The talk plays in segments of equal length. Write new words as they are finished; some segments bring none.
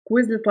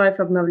Quizlet Life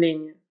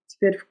обновление.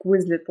 Теперь в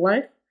Quizlet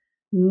Life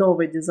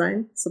новый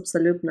дизайн с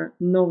абсолютно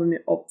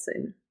новыми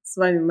опциями. С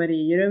вами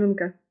Мария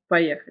Яременко.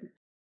 Поехали!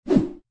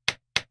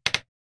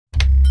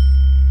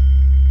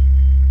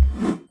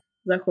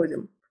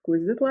 Заходим в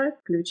Quizlet Life,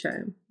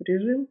 включаем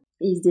режим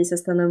и здесь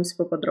остановимся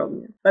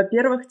поподробнее.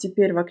 Во-первых,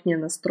 теперь в окне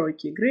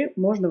настройки игры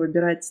можно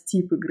выбирать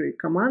тип игры,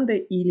 команды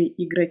или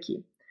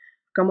игроки.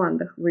 В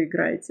командах вы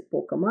играете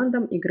по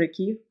командам,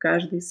 игроки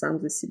каждый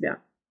сам за себя.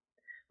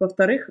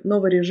 Во-вторых,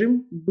 новый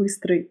режим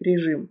 «Быстрый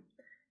режим».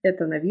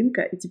 Это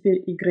новинка, и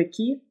теперь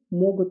игроки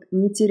могут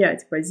не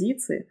терять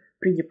позиции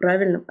при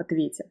неправильном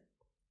ответе.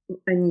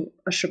 Они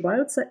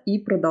ошибаются и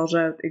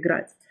продолжают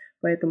играть.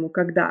 Поэтому,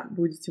 когда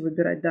будете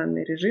выбирать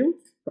данный режим,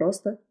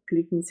 просто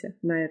кликните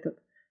на этот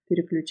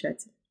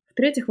переключатель.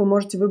 В-третьих, вы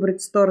можете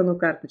выбрать сторону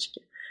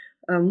карточки.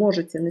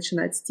 Можете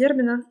начинать с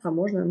термина, а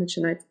можно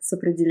начинать с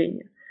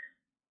определения.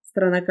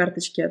 Сторона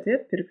карточки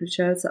 «Ответ»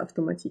 переключается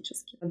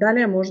автоматически.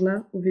 Далее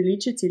можно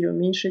увеличить или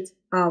уменьшить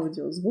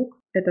аудиозвук.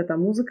 Это та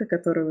музыка,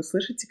 которую вы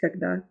слышите,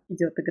 когда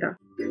идет игра.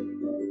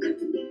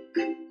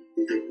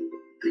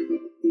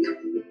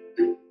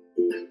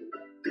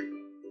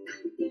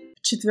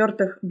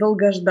 В-четвертых,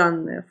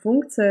 долгожданная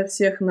функция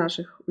всех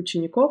наших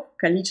учеников –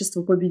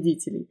 количество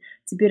победителей.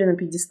 Теперь на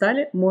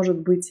пьедестале может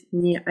быть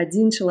не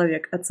один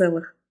человек, а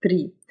целых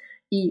 3.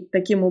 И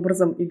таким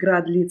образом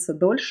игра длится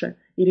дольше,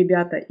 и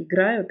ребята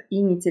играют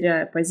и, не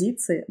теряя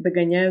позиции,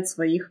 догоняют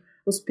своих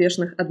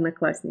успешных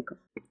одноклассников.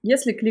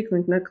 Если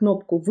кликнуть на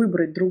кнопку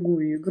 «Выбрать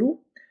другую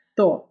игру»,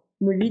 то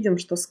мы видим,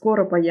 что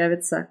скоро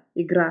появится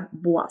игра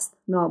Blast,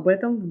 но об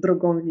этом в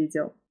другом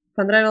видео.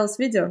 Понравилось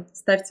видео?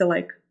 Ставьте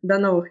лайк. До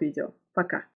новых видео. Пока!